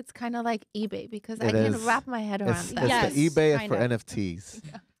you if it's kind of like eBay, because I can wrap my head around that. It's the eBay for NFTs.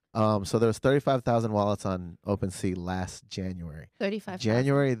 So there was 35,000 wallets on OpenSea last January. 35,000.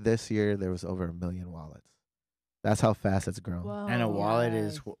 January this year, there was over 1 million wallets. That's how fast it's grown. Whoa. And a wallet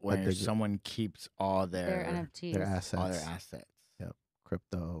is when someone keeps all their NFTs, their assets, all their assets. Yep,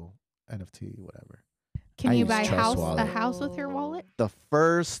 crypto, NFT, whatever. Can you buy a house with your wallet? The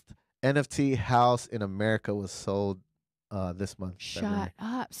first NFT house in America was sold this month. Shut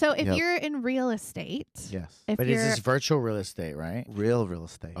up. So if you're in real estate, yes, but is this virtual real estate, right? Real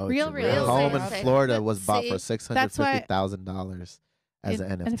estate. Oh, real estate. Home in Florida was bought for $650,000 as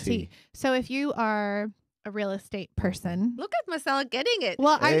an NFT. So if you are a real estate person, look at Marcella getting it.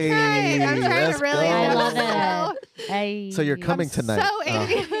 Well, I'm trying to really. I love it. So you're coming tonight. So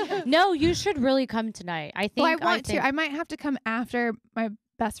angry. No, you should really come tonight. I think. Well, I want to. I might have to come after my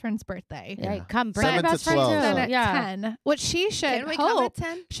best friend's birthday. Yeah, come bring 7 your to best friend 12. Then too. at Yeah. 10, which she should Can we come at hope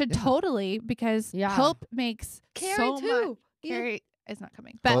 10? should Yeah. totally, because Yeah. Hope makes Carrie so much. too. Yeah. Carrie is not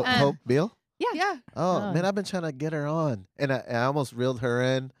coming, but Hope Beal? Yeah. Oh, man, I've been trying to get her on. And I almost reeled her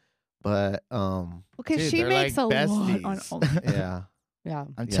in, but because Dude, she they're makes like a lot on besties. OnlyFans. yeah. Yeah.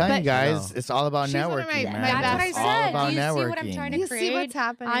 I'm Yeah. telling you But- guys, No. it's all about She's one of networking, my- man. my That's what I It's best all said. about Do you see networking. what I'm trying to You see what's create?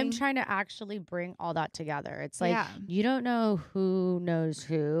 happening. I'm trying to actually bring all that together. It's like Yeah. you don't know who knows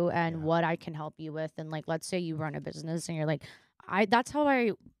who and Yeah. what I can help you with. And like, let's say you run a business and you're like, that's how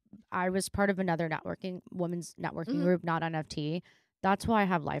I was part of another women's networking Mhm. group, not NFT. That's why I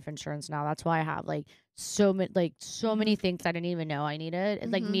have life insurance now. That's why I have so many things I didn't even know I needed.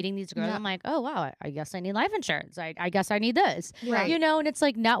 It's like Mhm. meeting these girls. Yeah. I'm like, oh wow, I guess I need life insurance. I guess I need this. Right. You know, and it's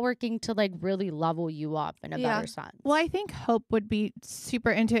like networking to like really level you up in a Yeah. better sense. Well, I think Hope would be super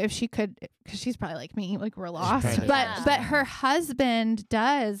into it if she could, because she's probably like me, like we're lost. probably But does. but her husband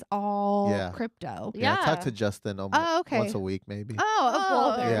does all Yeah. crypto. Yeah. I talk Yeah. to Justin almost Oh, okay. once a week, maybe.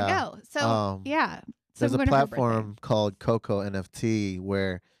 Well, there Yeah. you go. So yeah, so There's I'm a going to her birthday. platform called Coco NFT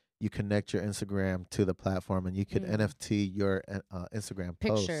where you connect your Instagram to the platform and you could Mm. NFT your Instagram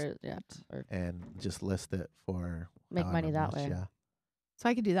post Picture, yeah. Or and just list it for make however money that much, way. Yeah. So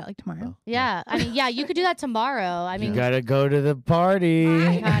I could do that like tomorrow. So, Yeah, I mean, yeah, you could do that tomorrow. I You mean, gotta go to the party.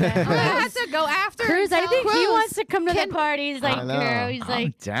 I gotta- have to go after. Cruz, I think he Cruz, wants to come to the party. He's like, I know. girl, he's I'm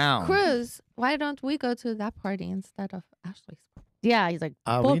like, down. Cruz, why don't we go to that party instead of Ashley's? yeah, he's like,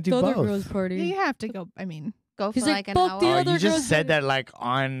 We fuck can do the other both. girl's party. You have to go. I mean, Go for He's like, like an "Fuck hour. the Oh, other you just girls said do- that like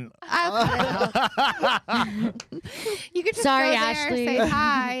on. you could just Sorry, go there, Ashley. say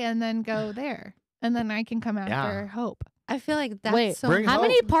hi, and then go there, and then I can come after Yeah. Hope. I feel like that's Wait, so Bring How Hope.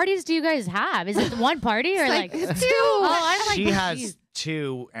 many parties do you guys have? Is it one party or like? it's two. Oh, I'm like, She has geez.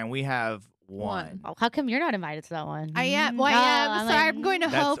 2 and we have 1. Oh, how come you're not invited to that one? I am. Well, Oh, I am. I'm So like, I'm going to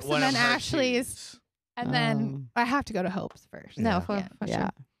That's Hope's one and of then her Ashley's, twos. and then I have to go to Hope's first. No, Yeah. for Yeah. sure.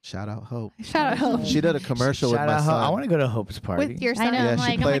 Shout out Hope. Shout out Hope. She did a commercial with Shout my out Hope. son. I want to go to Hope's party. With your I son. know. Yeah, I'm she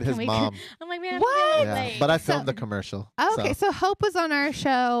like, played can his we- mom. I'm like, man, What? I'm Yeah, late. but I So- filmed the commercial. Okay, so Hope was on our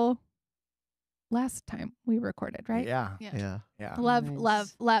show last time we recorded, right? Yeah. Yeah. Yeah. Love,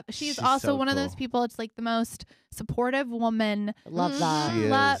 Nice. love. She's She's also so one of those cool. people. It's like the most supportive woman. Love that. She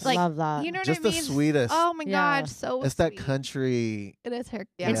Love, is. like, Love that. you know what Just I the mean? sweetest. Oh my Yeah. God, so It's that sweet. country It is her.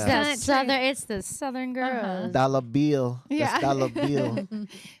 Yeah. It's Yeah. the Country. southern. It's the southern girls. Uh-huh. dollar bill. Yeah. That's dollar bill.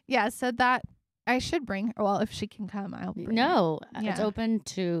 Yeah, so that I should bring her. Well, if she can come, I'll bring her. No, it's Yeah. open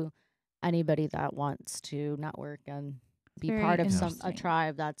to anybody that wants to network and be Very part of a interesting.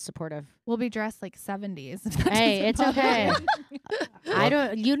 tribe that's supportive. We'll be dressed like 70s. if that Hey, doesn't it's okay. bother I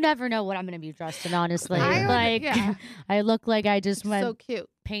don't. You never know what I'm gonna be dressed in. Honestly, I would- like yeah. I look like I just you. went So cute.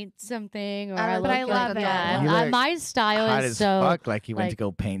 paint something, or I I look look I like love it. that. You look My style Hot is as so. fuck, like he went to like-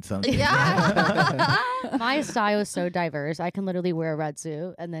 go paint something. Yeah. My style is so diverse. I can literally wear a red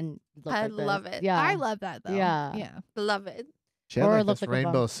suit and then look I like this. love it. Yeah, I love that though. Yeah. Yeah. Love it. She had Or like look this like a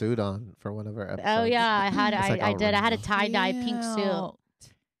rainbow bum. suit on for one of her episodes. Oh yeah, I had. It's like I all did. I had a rainbow. tie dye pink suit. Cute.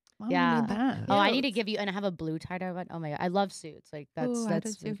 Mom, we Yeah. need that. Oh, I need to Cute. give you, and I have a blue tie dye one. Oh my god, I love suits. Like Ooh, I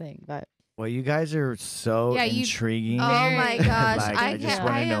that's do the too. thing. But Well, you guys are so Yeah, you- intriguing. Oh my gosh. Like, I I just can't-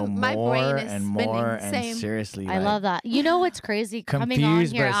 want I to know am- my more brain is and spinning. more. And Same. seriously, I like, love that. You know what's crazy? Coming on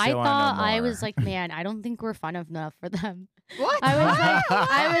Confused, here, but I still wanna know thought I more. was like, man, I don't think we're fun enough for them. What?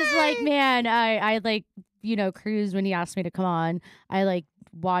 I was like, man, I like, you know, Cruz when he asked me to come on. I like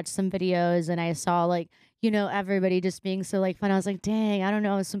watched some videos and I saw like, you know, everybody just being so like fun. I was like, dang, I don't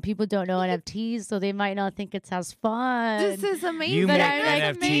know. Some people don't know NFTs, so they might not think it's as fun. This is amazing. You But make I'm like,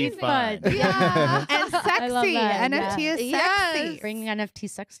 NFT amazing. fun. Yeah. And I love sexy. that, NFT yeah. is sexy. Yes. Bringing NFT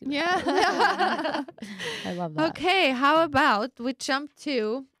sexy. back. Yeah. I love that. Okay, how about we jump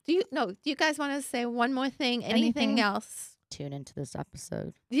to do you guys want to say one more thing? Anything Anything? else? Tune into this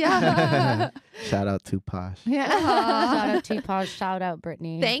episode. Yeah. Shout out to Posh. Yeah. Shout out T-Paw, shout out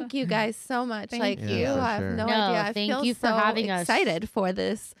Brittany. Thank you guys so much. Thank like you. you Yeah, for have sure. no No, idea. I thank feel you for so having us. excited for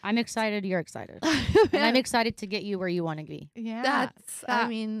this. I'm excited. You're excited. And I'm excited to get you where you want to be. Yeah. That's I that-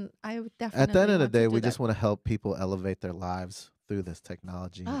 mean, I would definitely At the end of the want to day, do we that. just want to help people elevate their lives through this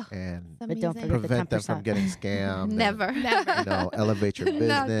technology Oh, and But don't amazing. forget the prevent them 10%. from getting scammed. and, Never. Never. you know, elevate your No.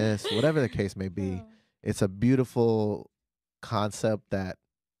 business, whatever the case may be. It's a beautiful concept that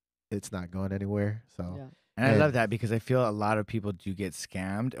it's not going anywhere. So Yeah. And I And- love that because I feel a lot of people do get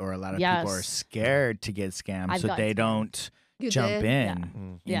scammed, or a lot of people are Yes. scared to get scammed, I've so gotten they scammed. don't You jump did? in.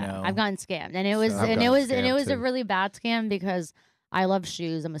 mm, You Yeah, know? I've gotten scammed, and it was So- I've and it gotten was and it scammed was a too. really bad scam because I love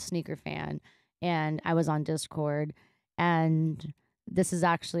shoes. I'm a sneaker fan, and I was on Discord, and This is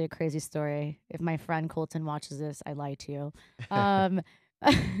actually a crazy story. If my friend Colton watches this, I lied to you.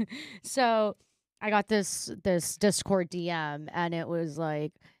 So I got this Discord DM, and it was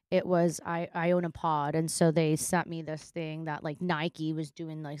like, I own a pod, and so they sent me this thing that like Nike was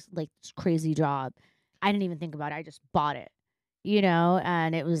doing like this crazy job. I didn't even think about it. I just bought it, you know,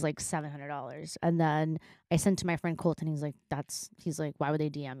 and it was like $700. And then I sent to my friend Colton. He's like, why would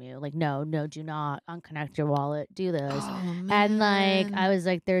they DM you? Like, no, do not unconnect your wallet. Do this. Oh, and like, I was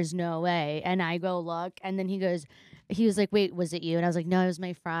like, there's no way. And I go look, and then he was like, wait, was it you? And I was like, no, it was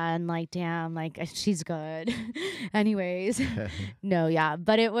my friend. Like, damn, like she's good. Anyways, no, yeah.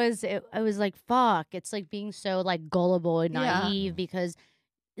 But it was like, fuck. It's like being so like gullible and naive because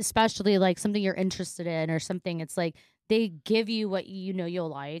especially like something you're interested in or something, it's like they give you what you know you'll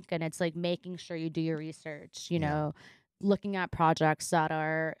like, and it's like making sure you do your research, you know, looking at projects that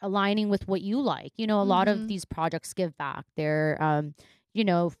are aligning with what you like. You know, a lot of these projects give back. They're you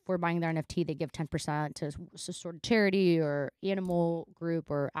know, for buying their NFT, they give 10% to sort of charity or animal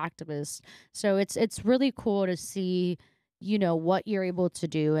group or activists. So it's really cool to see, you know, what you're able to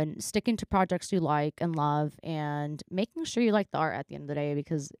do and sticking to projects you like and love and making sure you like the art at the end of the day,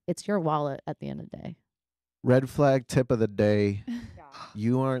 because it's your wallet at the end of the day. Red flag tip of the day.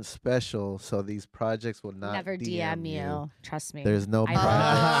 You aren't special, so these projects will not never DM you. Trust me. There's no project.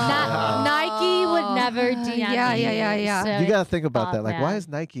 Nike would never DM you. Yeah. So you got to think about that. Like, man. why is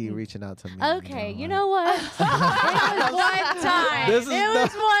Nike reaching out to me? Okay, you know what? It was one time. It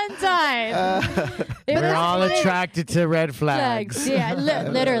was one time. We're all attracted to red flags. Yeah,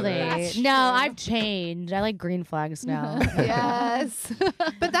 literally. No, I've changed. I like green flags now. Yes.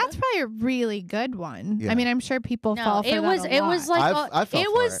 But that's probably a really good one. Yeah. I mean, I'm sure people fall for that a lot. It was like I fell for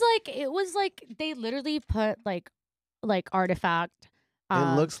it was like they literally put like artifact.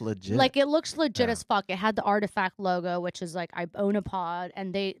 It looks legit. Like it looks legit as fuck. It had the artifact logo, which is like I own a pod,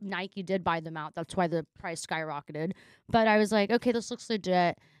 and Nike did buy them out. That's why the price skyrocketed. But I was like, okay, this looks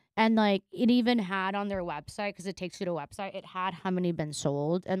legit. And like it even had on their website, because it takes you to a website, it had how many been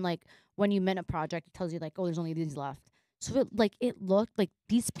sold. And like when you mint a project, it tells you like, oh, there's only these left. So it looked like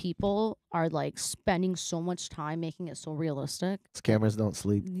these people are like spending so much time making it so realistic. Scammers don't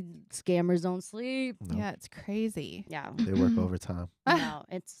sleep. Scammers don't sleep. No. Yeah, it's crazy. Yeah. They work overtime. No,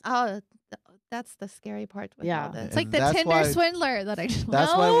 it's That's the scary part with Yeah. all this. It's like the That's Tinder why- swindler that I just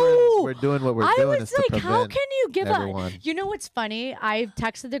That's No. why we're doing what we're I doing. was is to like, how prevent can you give everyone. up? You know what's funny? I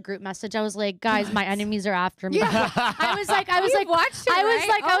texted the group message. I was like, guys, my enemies are after me. Yeah. I was like, watched it,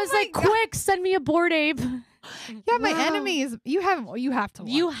 right? I was like, quick, send me a Bored Ape. Yeah, my Wow. enemies. You have to watch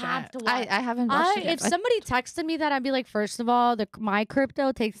You have it. to watch. I haven't watched it. If somebody texted me that, I'd be like, first of all, my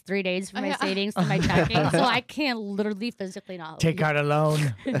crypto takes 3 days for my savings and my checking, so I can't literally physically not Take out a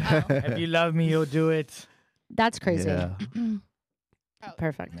loan. If you love me, you'll do it. That's crazy. Yeah.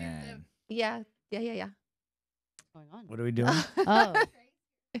 Perfect. Man. Yeah. What's going on? What are we doing? Oh.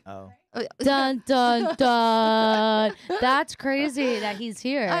 Oh. Dun dun dun. That's crazy that he's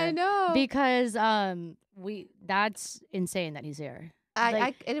here. I know. Because that's insane that he's here.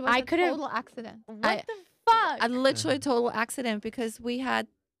 It was I a could've- total accident. What the fuck? A literally total accident, because we had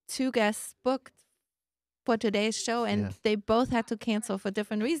 2 guests booked for today's show, and Yeah. they both had to cancel for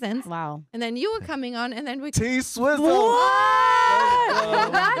different reasons. Wow. And then you were coming on, and then we. T Swizzle.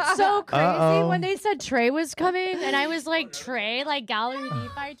 What? That's so crazy. Uh-oh. When they said Trey was coming, and I was like, Trey, like Gallery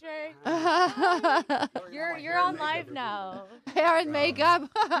DeFi Trey. You're on live now. Hair and makeup.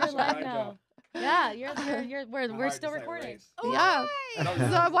 You're live now. Yeah, we're still recording. Yeah.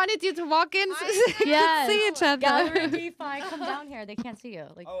 So I wanted you to walk in so you Yes. could see each other. Gallery DeFi, come down here. They can't see you.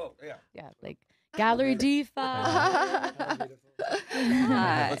 Like, Oh, yeah. yeah, like Gallery DeFi. What's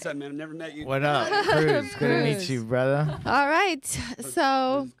up, man? I've never met you. What up, Cruz? Good to meet Cruz. you, brother. All right.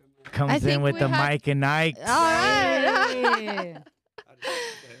 So, Comes in think with we the have- Mike and Ike. all right. Hey.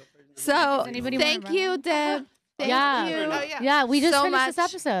 So, anybody wanna thank run? you, Deb. Thank Yeah. you. Yeah, we just So finished this much.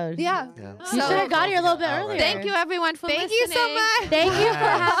 episode. Yeah. Yeah. You So- should have got here a little bit earlier. Thank you, everyone, for Thank listening. you so much. Thank you for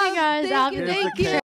having us. Thank you. Obviously. Thank you.